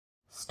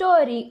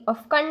Story of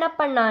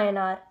Kanappa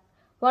Nayanar,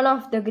 one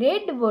of the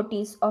great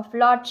devotees of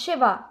Lord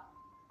Shiva.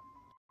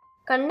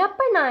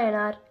 Kanappa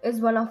Nayanar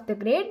is one of the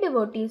great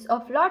devotees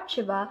of Lord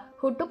Shiva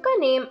who took a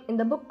name in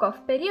the book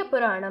of Periya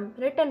Puranam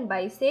written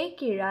by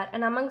Sekirar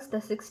and amongst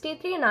the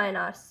 63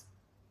 Nayanars.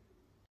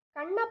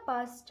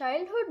 Kanappa's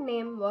childhood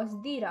name was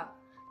Dheera.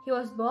 He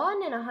was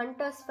born in a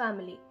hunter's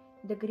family,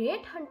 the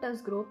great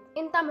hunters group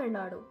in Tamil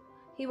Nadu.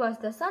 He was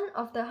the son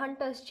of the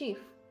hunters chief.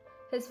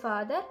 His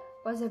father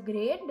was a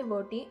great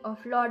devotee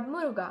of Lord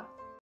Muruga.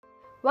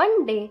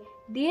 One day,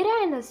 Dheera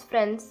and his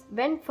friends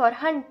went for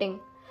hunting.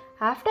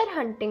 After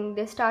hunting,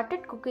 they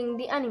started cooking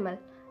the animal.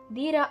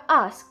 Dheera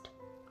asked,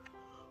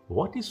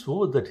 "What is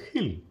over that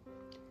hill?"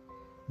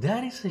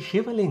 "There is a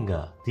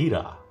Shivalinga,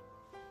 Dheera."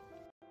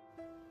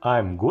 "I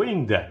am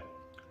going there."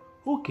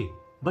 "Okay,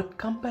 but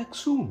come back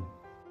soon."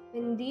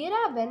 When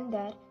Dheera went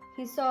there,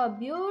 he saw a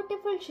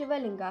beautiful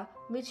Shivalinga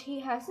which he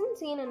hasn't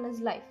seen in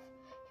his life.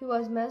 He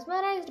was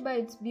mesmerized by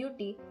its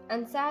beauty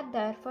and sat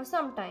there for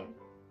some time.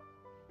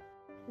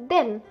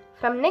 Then,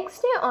 from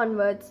next day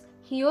onwards,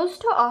 he used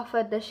to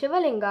offer the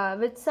Shivalinga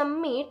with some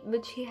meat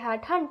which he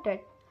had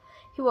hunted.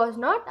 He was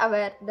not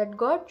aware that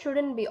God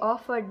shouldn't be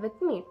offered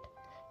with meat.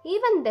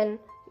 Even then,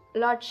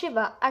 Lord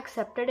Shiva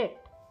accepted it.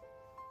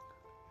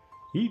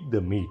 "Eat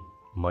the meat,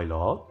 my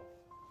lord."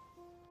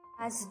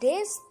 As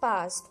days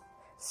passed,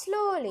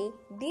 slowly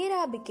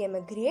Dheera became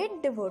a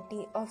great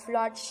devotee of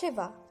Lord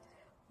Shiva.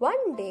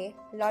 One day,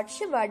 Lord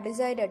Shiva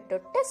decided to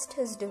test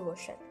his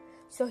devotion,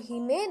 so he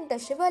made the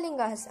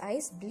Shivalinga's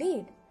eyes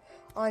bleed.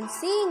 On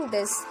seeing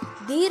this,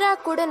 Dheera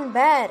couldn't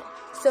bear,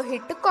 so he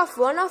took off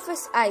one of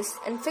his eyes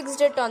and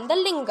fixed it on the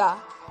linga.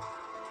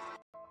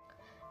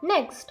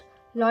 Next,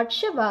 Lord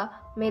Shiva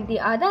made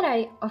the other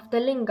eye of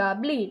the linga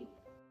bleed.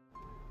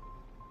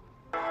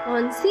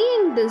 On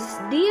seeing this,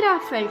 Dheera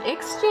felt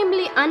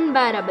extremely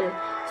unbearable,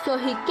 so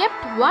he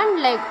kept one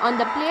leg on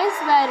the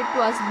place where it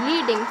was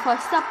bleeding for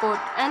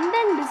support and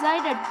then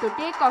decided to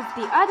take off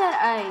the other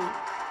eye.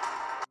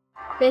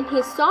 When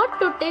he sought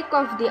to take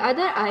off the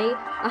other eye,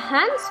 a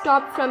hand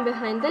stopped from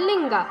behind the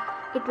linga.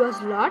 It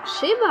was Lord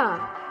Shiva.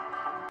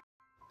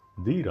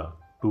 "Dheera,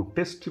 to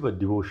test your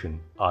devotion,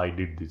 I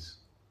did this.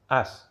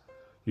 As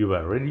you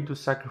were ready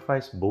to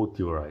sacrifice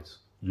both your eyes,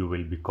 you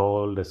will be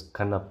called as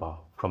Kanappa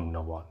from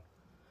now on.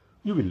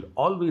 You will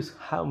always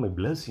have my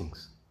blessings."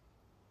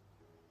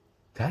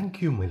 "Thank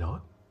you, my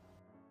lord."